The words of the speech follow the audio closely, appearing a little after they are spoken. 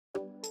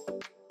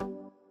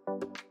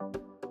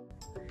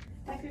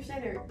Dr.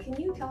 Schneider,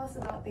 can you tell us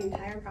about the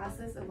entire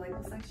process of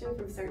liposuction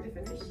from start to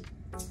finish?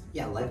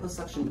 Yeah,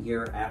 liposuction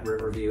here at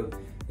Riverview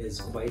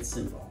is quite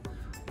simple.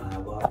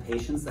 We'll have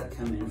patients that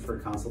come in for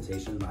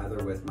consultation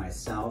either with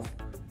myself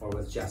or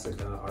with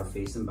Jessica, our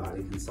face and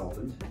body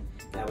consultant,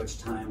 at which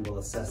time we'll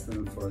assess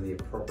them for the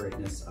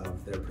appropriateness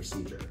of their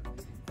procedure.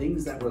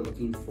 Things that we're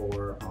looking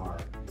for are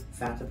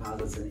fat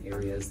deposits in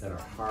areas that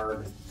are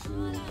hard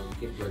to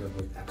get rid of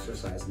with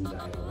exercise and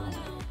diet alone.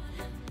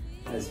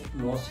 As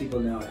most people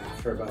know,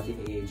 after about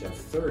the age of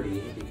 30,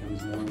 it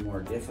becomes more and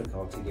more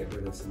difficult to get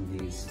rid of some of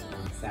these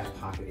fat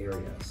pocket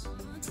areas.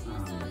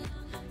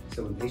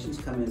 So when patients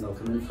come in, they'll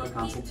come in for a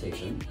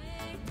consultation.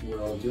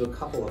 We'll do a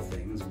couple of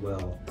things.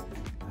 We'll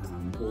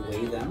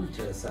weigh them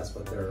to assess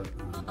what their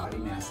body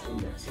mass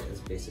index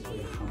is,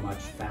 basically how much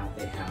fat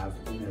they have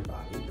in their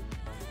body.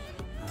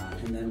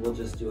 And then we'll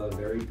just do a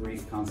very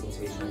brief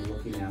consultation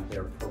looking at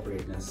their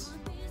appropriateness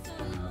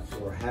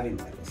for having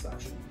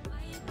liposuction.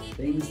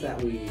 Things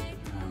that we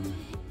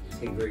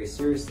take very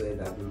seriously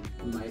that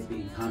might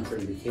be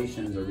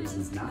contraindications or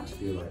reasons not to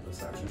do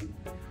liposuction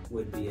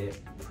would be a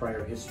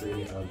prior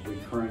history of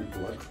recurrent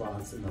blood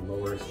clots in the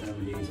lower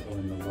extremities or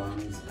in the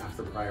lungs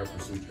after prior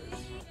procedures.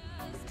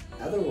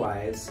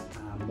 Otherwise,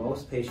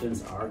 most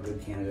patients are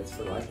good candidates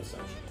for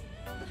liposuction.